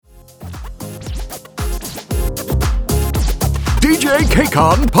DJ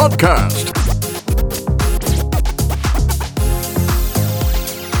Kaykan Podcast.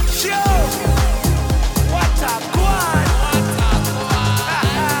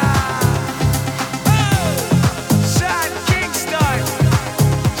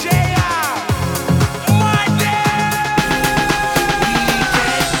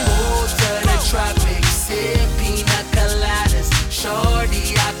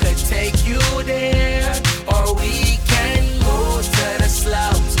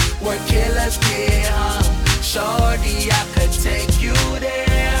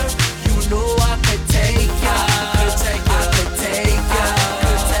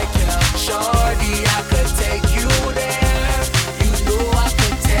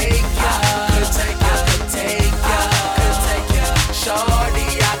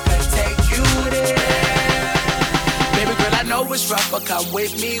 Come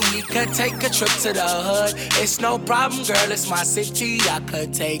with me, we could take a trip to the hood. It's no problem, girl, it's my city. I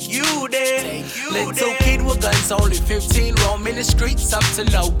could take you there. Little kid with guns, only 15, roaming the streets up to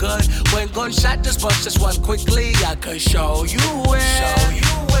no good. When gunshot just bust just one quickly, I could show you where.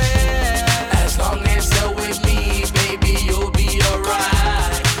 As long as you're with me, baby, you'll be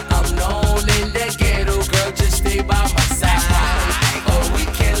alright. I'm known in the ghetto, girl, just stay by my side. Or we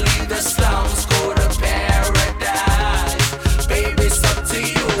can leave the slums, go to paradise. Baby, it's up to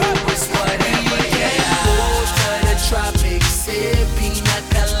you, it's whatever, yeah. Go to the tropics, sip pina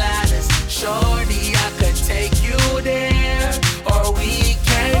coladas. Shorty, I could take you there. Or we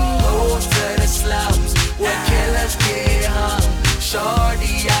can go to the slums where killers get hung.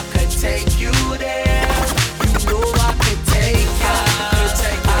 Shorty, I could take you there. You know I could take ya.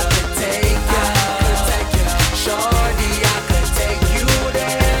 I could take ya. Shorty, I could take you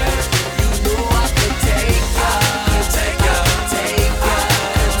there. You know I could take ya.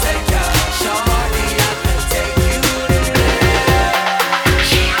 Shorty, I could take you there.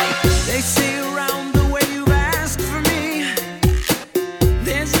 They say around the way you've asked for me.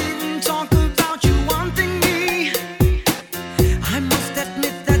 There's even talk about you wanting me. I must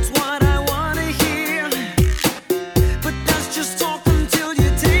admit that's what I want.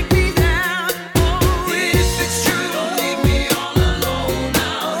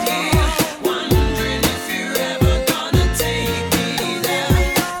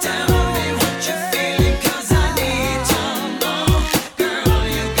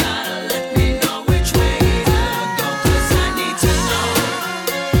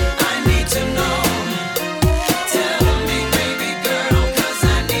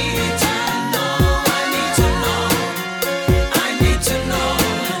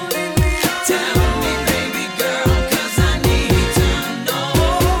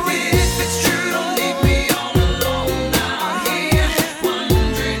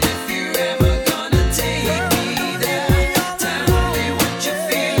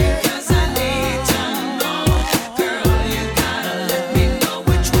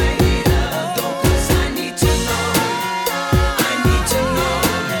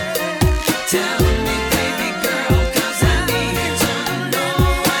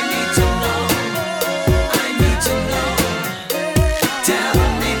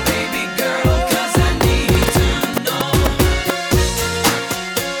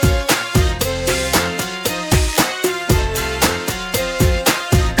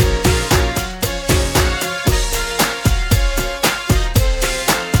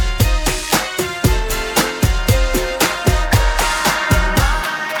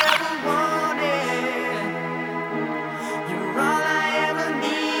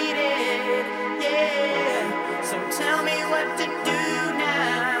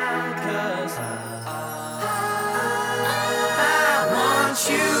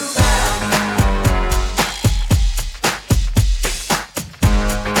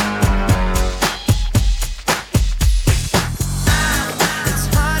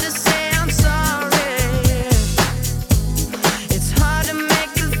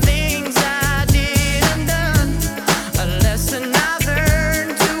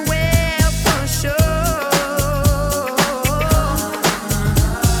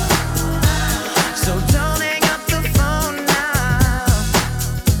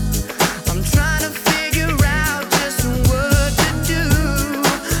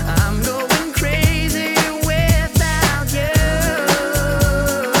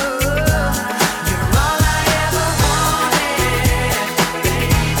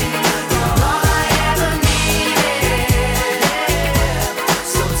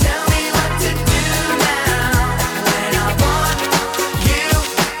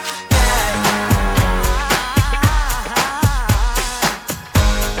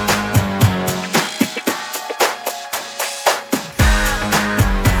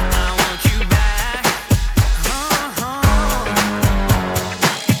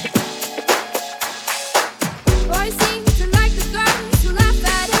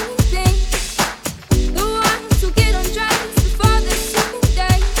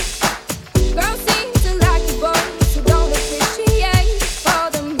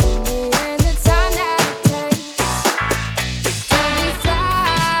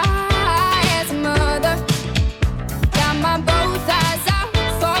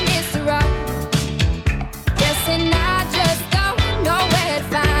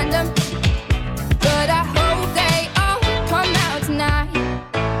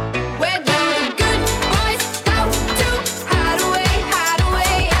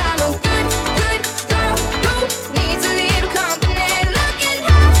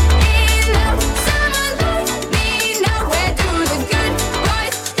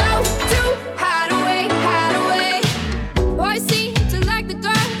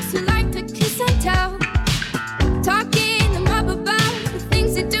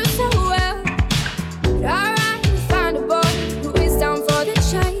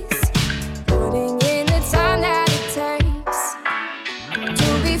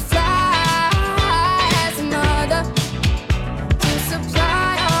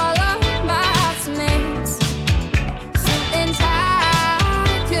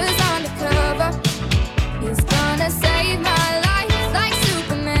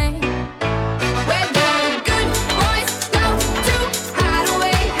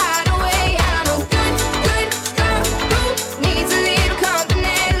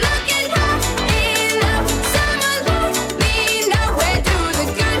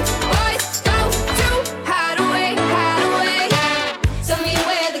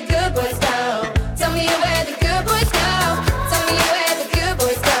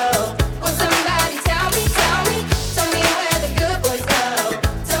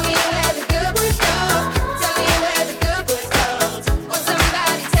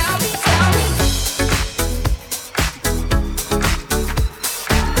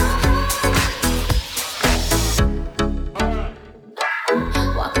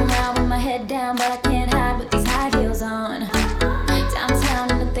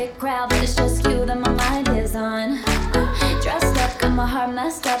 I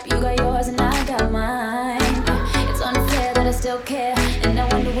messed up. You got yours and I got mine. It's unfair that I still care, and I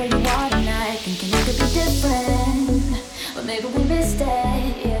wonder where you are tonight. Thinking it could be different, but maybe we missed it.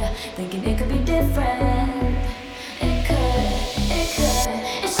 Yeah, thinking it could be different. It could. It should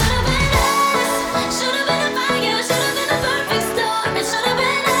have been us. Should have been a fire. Should have been a perfect storm. It should have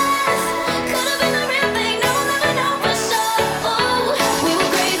been us. Could have been the real thing. No one ever know for sure. Ooh, we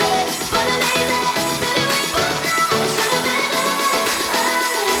were crazy, but amazing. Did it we both know? It should have been us.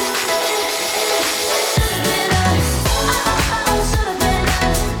 Should have been us. Should have been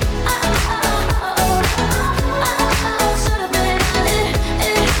us. Should have been.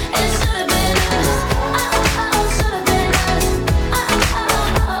 It should have been us. Should have been us.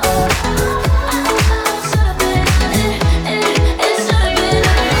 Should have been. It should have been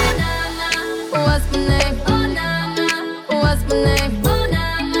us. What's my name? What's my name?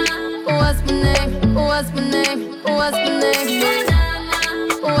 What's my name? What's my name? What's my name?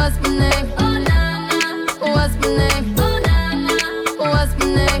 What's my name? What's my name? What's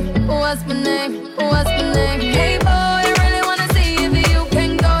my name? What's my name? What's my name? Hey boy, I really wanna see if you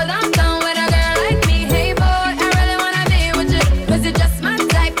can go downtown with a girl like me. Hey boy, I really wanna be with you, 'cause you're just my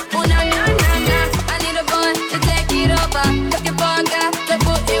type. Oh na na na na, I need a boy to take it over. Looking for a guy to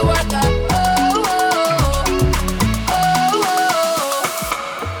put it work up. Oh oh oh oh.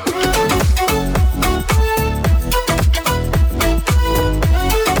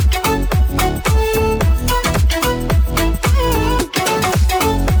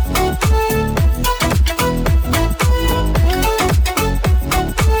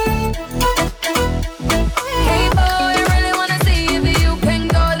 Hey boy, I really wanna see if you can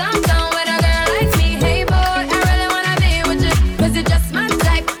go downtown with a girl like me. Hey boy, I really wanna be with you, 'cause you're just my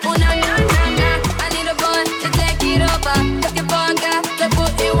type. Oh na na na na, I need a boy to take it over. Looking for a guy to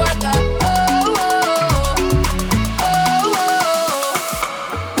put it work up. Oh oh oh oh.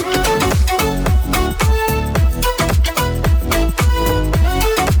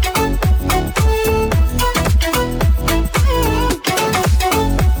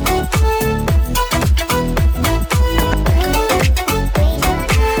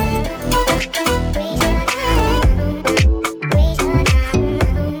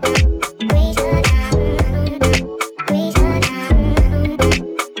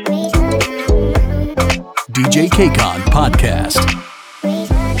 DJ K-Con Podcast.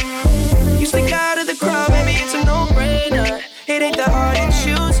 You stick out of the crowd, baby, it's a no-brainer. It ain't that hard to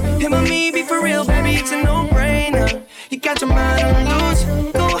choose. Him or me, be for real, baby, it's a no-brainer. You got your mind on loose.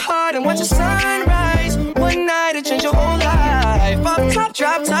 Go hard and watch the sunrise. One night to change your whole life. Up top,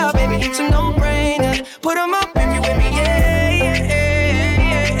 drop top, baby, it's a no-brainer. Put 'em up if you with me, yeah, yeah,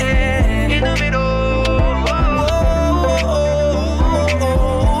 yeah, yeah. In the middle.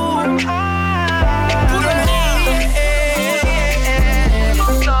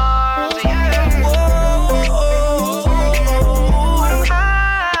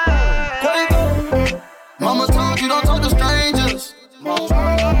 Mama told you don't talk to strangers.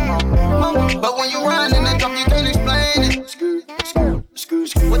 But when you run in that drop, you can't explain it.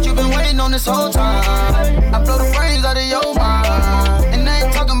 What you been waiting on this whole time? I blow the brains out of your mind. And I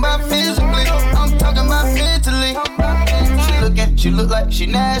ain't talking about physically, I'm talking about mentally. She look like she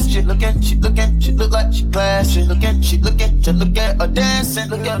nasty. She look like she classy. She look at her dancing.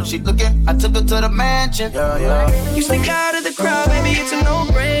 She looking, I took her to the mansion. You stick out of the crowd, baby, it's a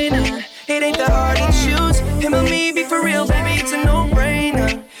no-brainer. It ain't that hard to choose. Him or me, be for real, baby, it's a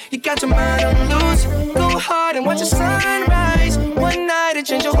no-brainer. You got your mind on loose. Go hard and watch the sunrise. One night to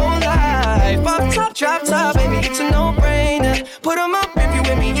change your whole life. Up top, drop top, baby, it's a no-brainer. Put 'em up if you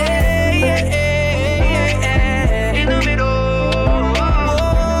with me, yeah, yeah, yeah, yeah. In the middle.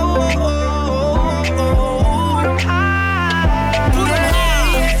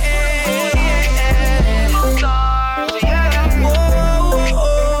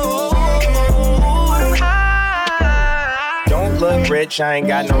 Rich, I ain't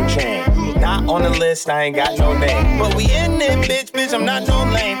got no chain. Not on the list, I ain't got no name. But we in it, bitch, I'm not no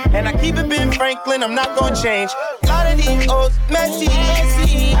lame. And I keep it Ben Franklin, I'm not gonna change. Lot of these old messy.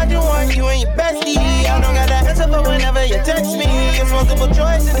 I just want you and your bestie. I don't got that answer, but whenever you text me, it's multiple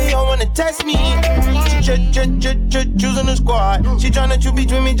choice and they don't wanna test me. Choosing the squad. She tryna choose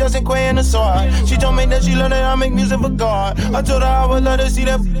between me, Justin Quay and the sword. She told me that she love that I make music for God. I told her I would love to see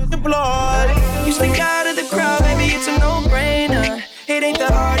that blood. You stick out of the crowd, baby, it's a no-brainer. It ain't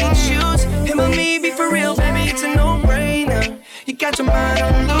that hard to choose. Him or me, be for real, baby, it's a no-brainer. You got your mind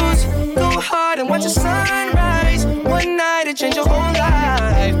on loose. Go hard and watch the sunrise. One night to change your whole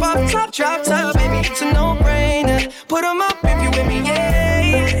life. Up top, drop top, baby, it's a no-brainer. Put 'em up if you with me, yeah,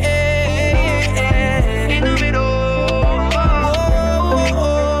 yeah, yeah, yeah. In the middle.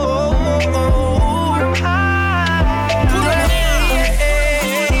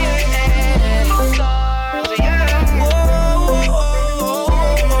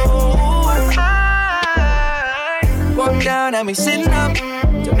 got me sitting up.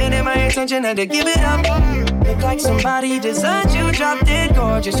 Demanding my attention, had to give it up. Look like somebody designed you, drop dead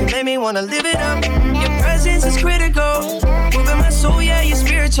gorgeous. You made me wanna live it up. Your presence is critical, moving my soul, yeah, you're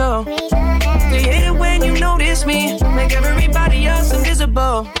spiritual. They hate it when you notice me, make everybody else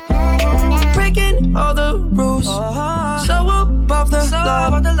invisible. Breaking all the rules, so above the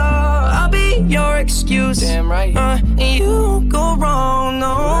law. I'll be your excuse. Damn right. You go wrong,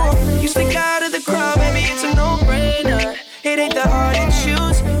 no. You stick out of the crowd, baby, it's a no-brainer. It ain't that hard to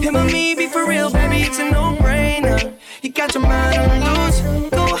choose. Him or me, be for real, baby, it's a no-brainer. You got your mind on loose.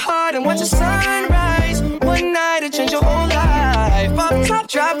 Go hard and watch the sunrise. One night it change your whole life. Up top,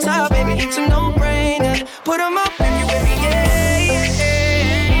 drop top, baby, it's a no-brainer. Put 'em up if you with me, yeah, yeah,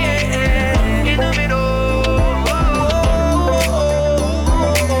 yeah, yeah. In the middle.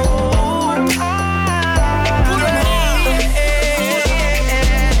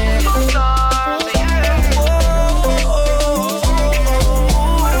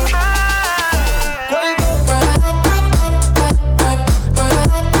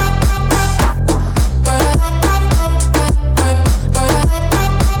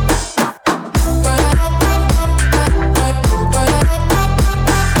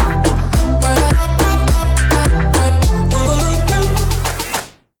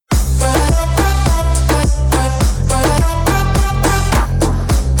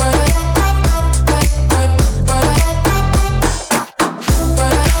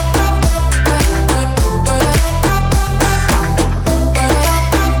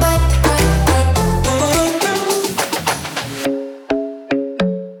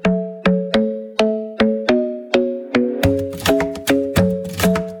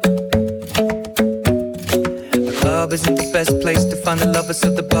 So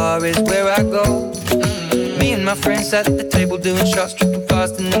the bar is where I go. Me and my friends at the table doing shots, tripping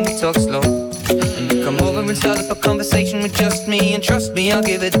fast, and then we talk slow. And you come over and start up a conversation with just me, and trust me, I'll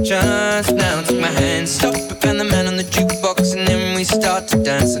give it a chance. Now take my hand, stop it, and the man on the jukebox, and then we start to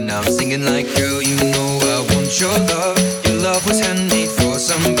dance. And now I'm singing like, girl, you know I want your love. Your love was handmade for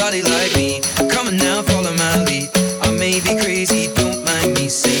somebody like me. Come on now, follow my lead. I may be crazy, don't mind me.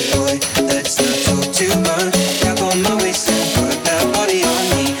 Say, boy, let's not talk too much. Tap on my waist and put that body on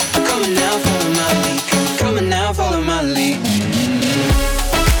me. Come on now, follow my lead. Come on now, follow my lead.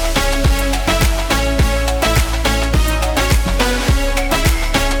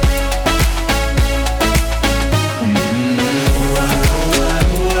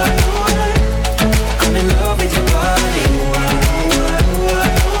 I'm in love with your body.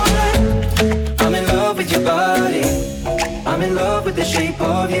 I'm in love with your body. I'm in love with the shape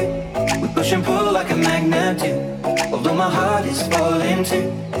of you. We push and pull like a magnet do. Although my heart is falling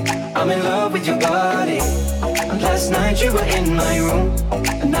too. I'm in love with your body. And last night you were in my room,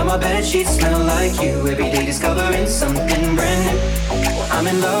 and now my bedsheets smell like you. Every day discovering something brand new. I'm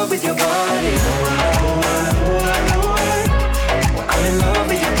in love with your body. I'm in love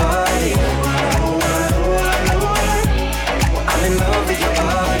with your body. I'm in love with your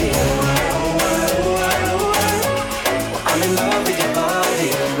body. I'm in love with your body.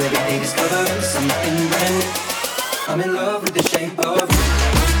 Every day discovering something brand new. I'm in love with the shape of you.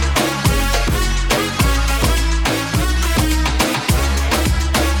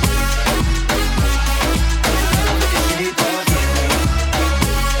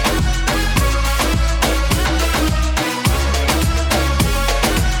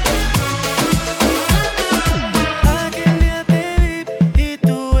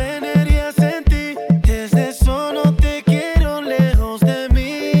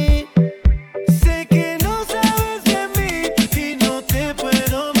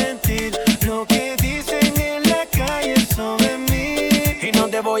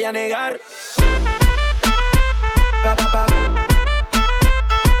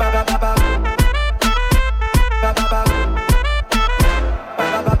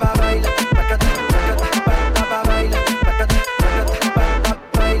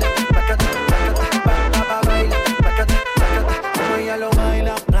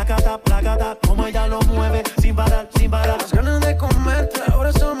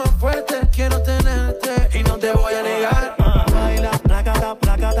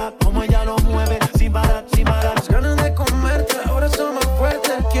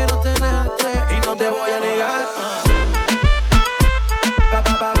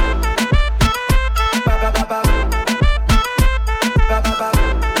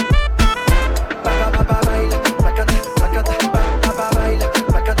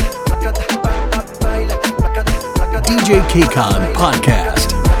 DJ K-Con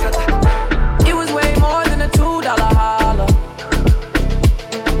Podcast. It was way more than a $2 holler.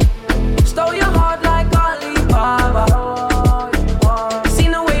 Stole your heart like Alibaba.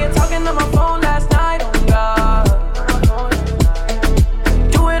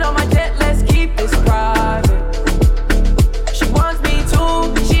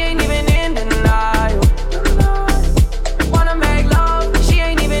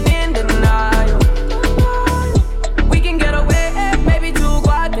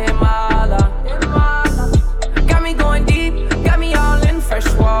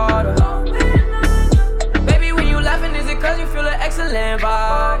 stand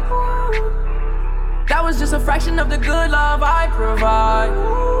by. That was just a fraction of the good love I provide.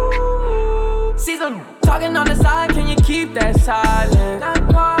 See some talking on the side, can you keep that silent? Not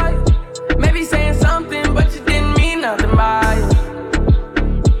quiet. Maybe saying something, but you didn't mean nothing by it.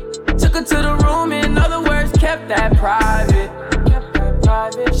 Took her to the room, in other words, kept that private.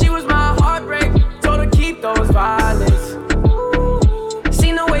 She was my heartbreak, told her keep those violets.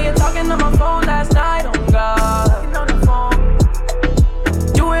 Seen the way you're talking on my phone last night, oh God.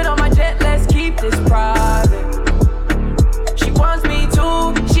 Do it on my jet, let's keep this private. She wants me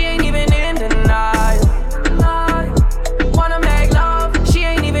too, she ain't even in denial. Wanna make love, she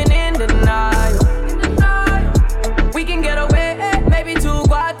ain't even in denial. We can get away, maybe to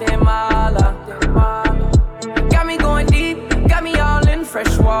Guatemala. Got me going deep, got me all in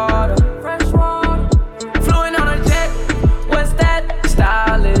fresh water. Fluent on a jet, what's that?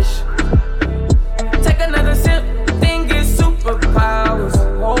 Stylish. Take another sip, think it's superpowers.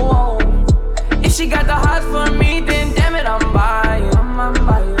 Oh. If she got the hots for me, then damn it, I'm buying.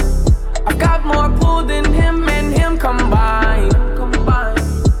 I've got more pull than him and him combined.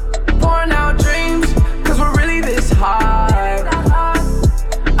 Pouring out dreams, cause we're really this high.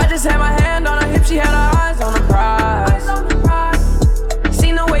 I just had my hand on her hip, she had her eyes on the prize.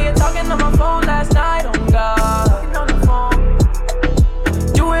 Seen the way you're talking on my phone last night, oh God.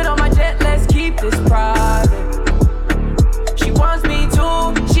 Do it on my jet, let's keep this private. She wants me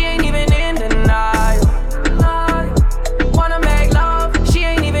too, she ain't even in denial. Wanna make love, she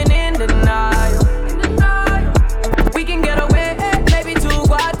ain't even in denial. We can get away, maybe to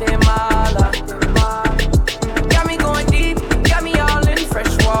Guatemala. Got me going deep, got me all in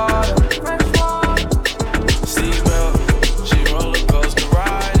fresh water. Seatbelt, she roller coaster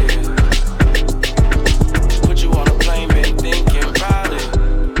riding. Put you on a plane, been thinking about it.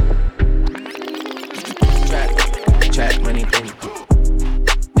 Trap money, baby.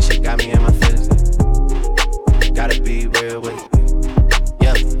 This shit got me in my feelings. Gotta be real with it.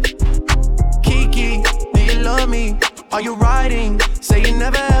 Yeah. Kiki, do you love me? Are you riding? Say you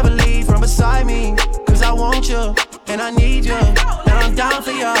never ever leave from beside me. Cause I want you, and I need you. And I'm down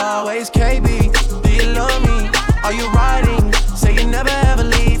for you always, KB. Do you love me? Are you riding? Say you never ever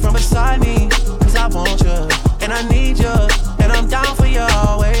leave from beside me. Cause I want you, and I need you. And I'm down for you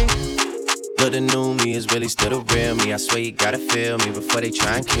always. But the new me is really still the real me. I swear you gotta feel me before they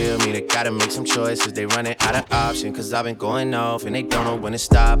try and kill me. They gotta make some choices, they running out of options. Cause I've been going off and they don't know when to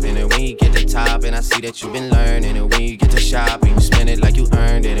stop. And when you get to top, and I see that you've been learning. And when you get to shopping, you spend it like you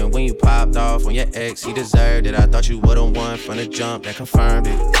earned it. And when you popped off on your ex, he deserved it. I thought you would've won from the jump, that confirmed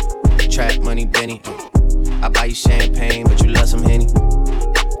it. Trap money, Benny. I buy you champagne, but you love some Henny.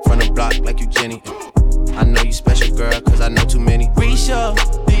 From the block like you Jenny. I know you special, girl, cause I know too many. Risha,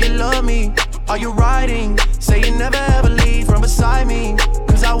 do you love me? Are you riding? Say you never ever leave from beside me.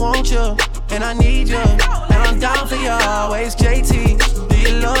 Cause I want you, and I need you. And I'm down for you always, JT. Do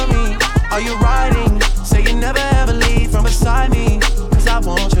you love me? Are you riding? Say you never ever leave from beside me. Cause I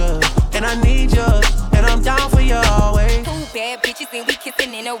want you, and I need you. And I'm down for you always. Two bad bitches and we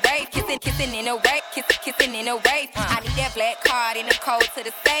kissing in a wave. Kissing in a wave. Kissing in a wave. I need that black card in the code to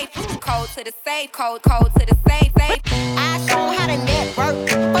the safe. Code to the safe. Code to the safe. I show how to network.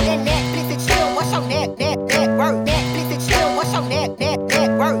 For that Netflix and chill. What's your network? Netflix and chill. What's your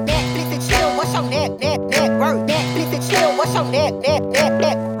network? Netflix and chill. What's your network? Netflix and chill. What's your network?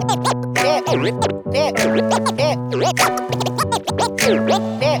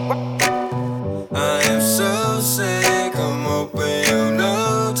 I am so sick, I'm hoping you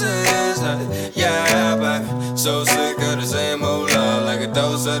notice. Yeah, baby, so sick of the same old love, like a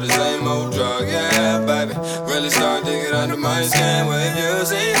dose of the same old drug. Yeah, baby, really start digging under my skin with you.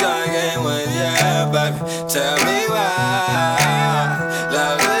 Seems like it when, yeah, baby, tell me why.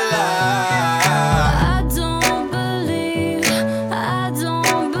 Love is I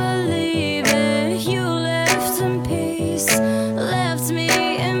don't believe it. You left in peace, left me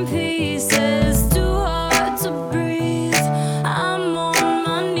in pieces. Too hard to breathe. I'm on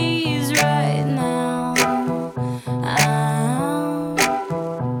my knees right now.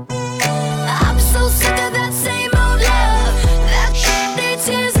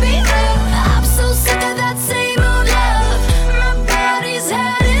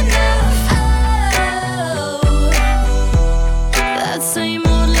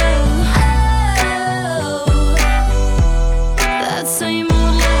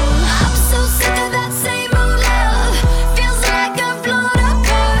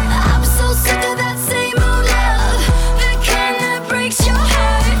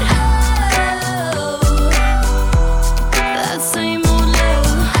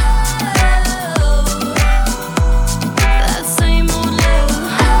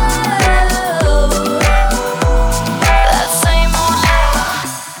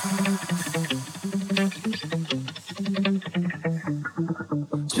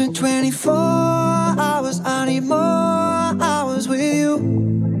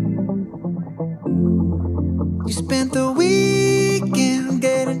 You spent the weekend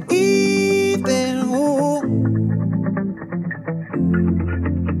getting even. Ooh.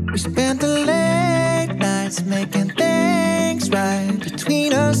 We spent the late nights making things right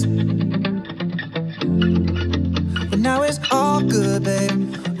between us. But now it's all good,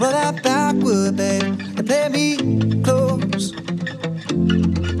 babe. Roll that backward, babe, and play me close.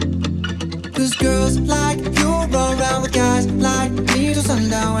 Cause girls like you run around with guys like me till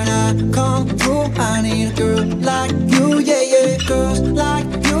sundown. When I come through, I need a girl like you, yeah, yeah. Girls like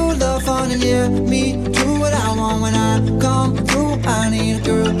you love fun and yeah, me do what I want. When I come through, I need a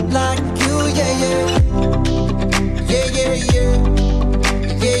girl like you, yeah, yeah. Yeah, yeah, yeah.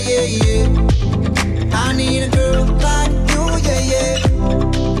 Yeah, yeah, yeah. I need a girl like you, yeah, yeah.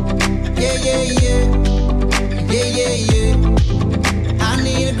 Yeah, yeah, yeah. Yeah, yeah, yeah. I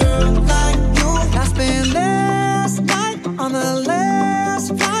need a girl like you. I spent last night on the last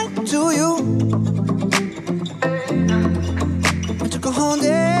flight to you. I took a whole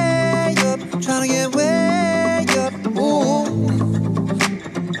day up, trying to get way up. Ooh.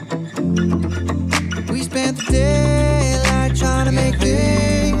 We spent the daylight trying to make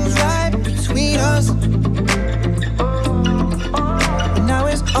things right between us. And now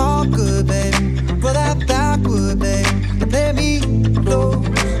it's all good, babe. Roll that backward, babe, and play me close.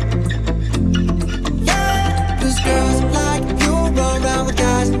 Yeah. Cause girls like you run around with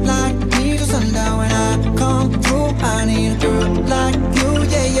guys like me till sundown. When I come through, I need a girl like you,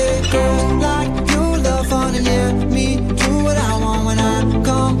 yeah, yeah. Girls like you love fun and yeah, me do what I want. When I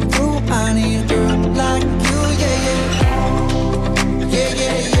come through, I need a girl like you, yeah, yeah. Yeah,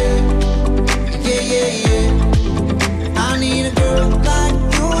 yeah, yeah. Yeah, yeah, yeah. I need a girl like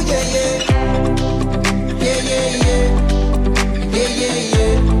you, yeah, yeah. Yeah, yeah, yeah. Yeah, yeah,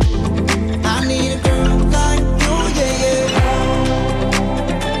 yeah. I need a girl like you, yeah, yeah.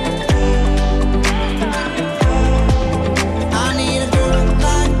 I need a girl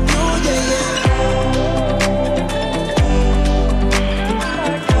like you, yeah, yeah.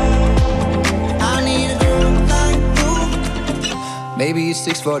 I need a girl like you. Maybe it's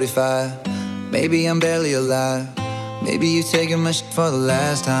 6:45. Maybe I'm barely alive. Maybe you're taking my shit for the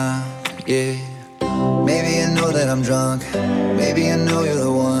last time, yeah. Maybe I know that I'm drunk. Maybe I know you're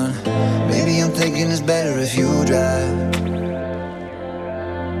the one. Maybe I'm thinking it's better if you drive.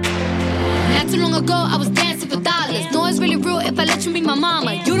 Not too long ago, I was dancing for dollars. No, it's really real if I let you be my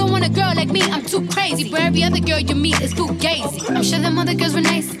mama. You don't want a girl like me, I'm too crazy. But every other girl you meet is too gazy. I'm sure them other girls were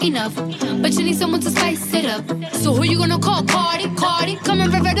nice enough, but you need someone to spice it up. So who you gonna call? Cardi, Cardi. Come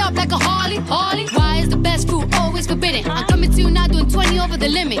and rev it up like a Harley, Harley. Why is the best fruit always forbidden? I'm coming to you now doing 20 over the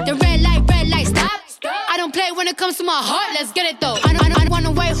limit. The red light, stop. I don't play when it comes to my heart, let's get it though. I don't want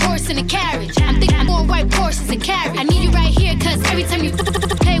a white horse in a carriage. I'm thinking I'm more white horses and carriage. I need you right here, cause every time you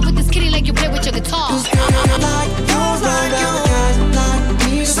play with this kitty like you play with your guitar. Cause girls like you run around with guys like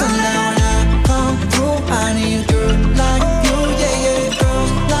me till sundown. When I come through, I need a girl like you, yeah, yeah.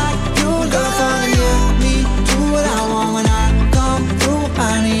 Girls like you love fun and yeah, me do what I want. When I come through,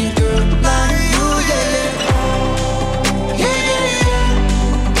 I need a girl like you, yeah, yeah. Yeah, yeah, yeah.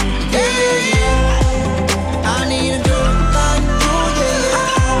 Yeah, yeah, yeah. I need a girl like you, yeah,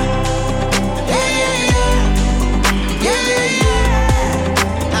 yeah. Yeah, yeah, yeah. Yeah, yeah, yeah.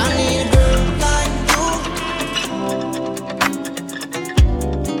 I need a girl like you.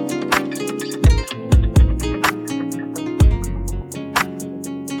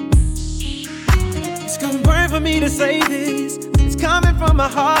 It's gonna burn for me to say this. It's coming from my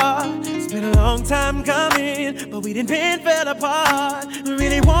heart. It's been a long time coming, but we done fell apart. We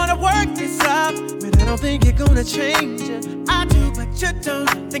really wanna work this out, but I don't think you're gonna change it. I do, but you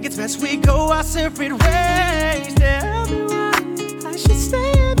don't. Think it's best we go our separate ways. Tell me why I should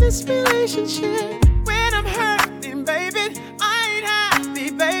stay in this relationship when I'm hurting, baby. I ain't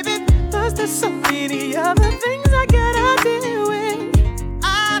happy, baby. Plus there's so many other things I gotta deal with.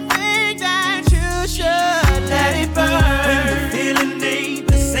 I think that you should let it burn. When the feeling ain't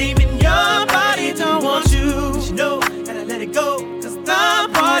the same in your body, don't want you. But you know, gotta let it go, cause the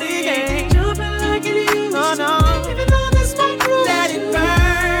party ain't jumping like it used to. Oh no, even though the smoke rules, let it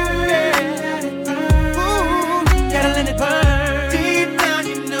burn, let it burn. Ooh, gotta let it burn. Deep down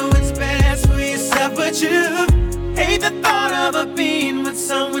you know it's best for yourself, but you hate the thought of a being with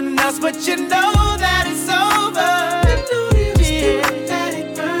someone else, but you know that it's over. Yeah, let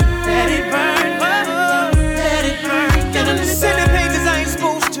it burn, let it burn, let it burn. Gotta listen to pain cause I ain't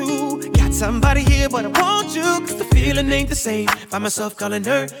supposed to. Got somebody here but I want you, cause the feeling ain't the same. Find myself calling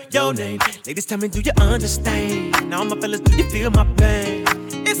her your name. Ladies tell me do you understand? Now my fellas, do you feel my pain?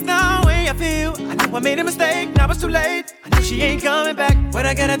 It's the way I feel. I know I made a mistake, now it's too late. I know she ain't coming back. What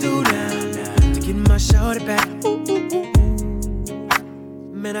I gotta do now to get my shorty back? Ooh, ooh, ooh,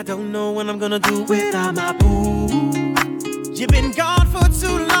 ooh. Man, I don't know what I'm gonna do without my boo. You've been gone for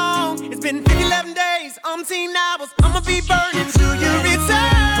too long. It's been 11 days, umpteen hours. I'ma be burning till you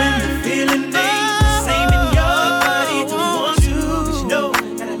return. When the feeling ain't the same in your body, don't want to, 'cause you know,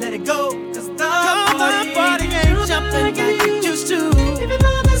 gotta let it go. 'Cause the party ain't jumping like you used to. Even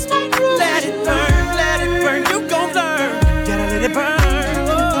though that's my rule, let it burn, you gon' learn. Gotta let it burn.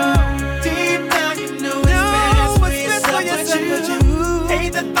 Deep down, you know it's best for yourself.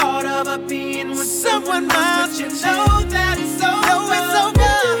 Hate the thought of her being with someone else. You know that it's over. Know it's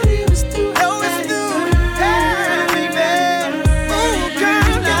over. Know it's through. Hey, baby. Ooh,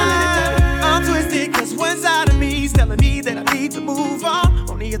 girl, now I'm twisted 'cause one side of me is telling me that I need to move on.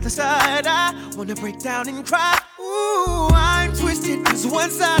 On the other side, I wanna break down and cry. Ooh, I'm twisted 'cause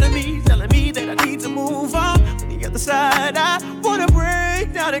one side of me is telling me that I need to move on. On the other side, I wanna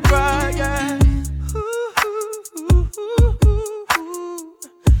break down and cry. Yeah.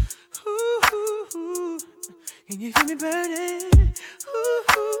 Can you hear me burning?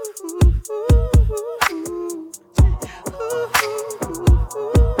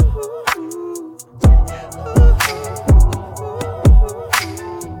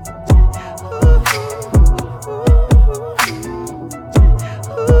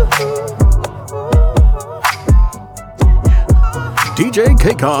 DJ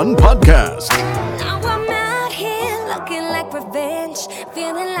K-Con Podcast. Now I'm out here looking like revenge,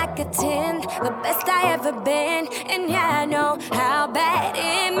 feeling like a 10, the best I ever been. And yeah, I know how bad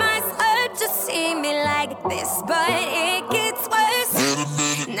it must hurt to see me like this, but it gets worse.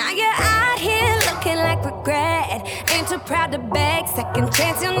 Now you're out here looking like regret, ain't too proud to beg, second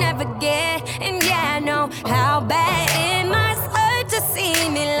chance you'll never get. And yeah, I know how bad it must hurt to see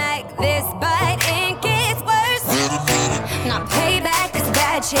me like this, but it gets worse. Not payback is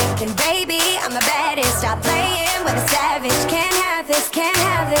bad chick, and baby, I'm the baddest. Stop playing with a savage. Can't have this, can't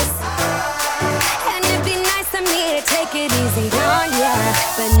have this. And it'd be nice of me to take it easy on ya,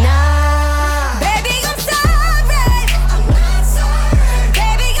 but nah. Baby, I'm sorry. I'm not sorry.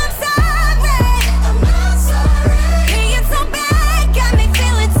 Baby, I'm sorry. I'm not sorry. Being so bad got me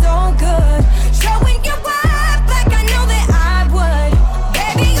feeling so good. Showing you up like I know that I would.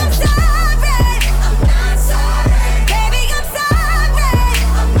 Baby, I'm sorry. I'm not sorry. Baby, I'm sorry.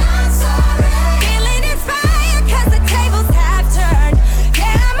 I'm not sorry. Feeling inspired 'cause the tables have turned.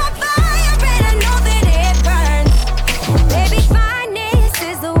 Yeah, I'm on fire and I know that it burns. Baby, fineness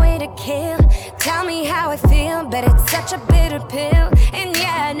is the way to kill. Tell me how I feel, but it's such a bitter pill. And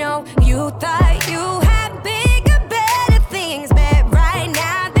yeah, I know you thought you had bigger, better things, but right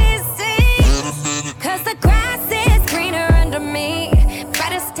now this is 'cause the grass is greener under me.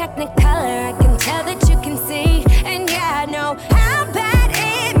 Brightest technicolor, I can tell that you can see. And yeah, I know how bad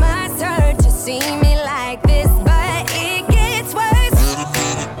it must hurt to see me like this, but it gets worse.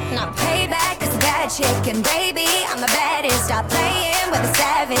 Not payback is bad chick, and baby, I'm the baddest. Stop playing with a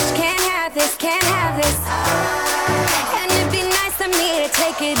savage. Can't have this, can't have this. And it'd be nice of me to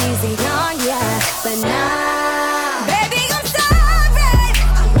take it easy on ya, but nah.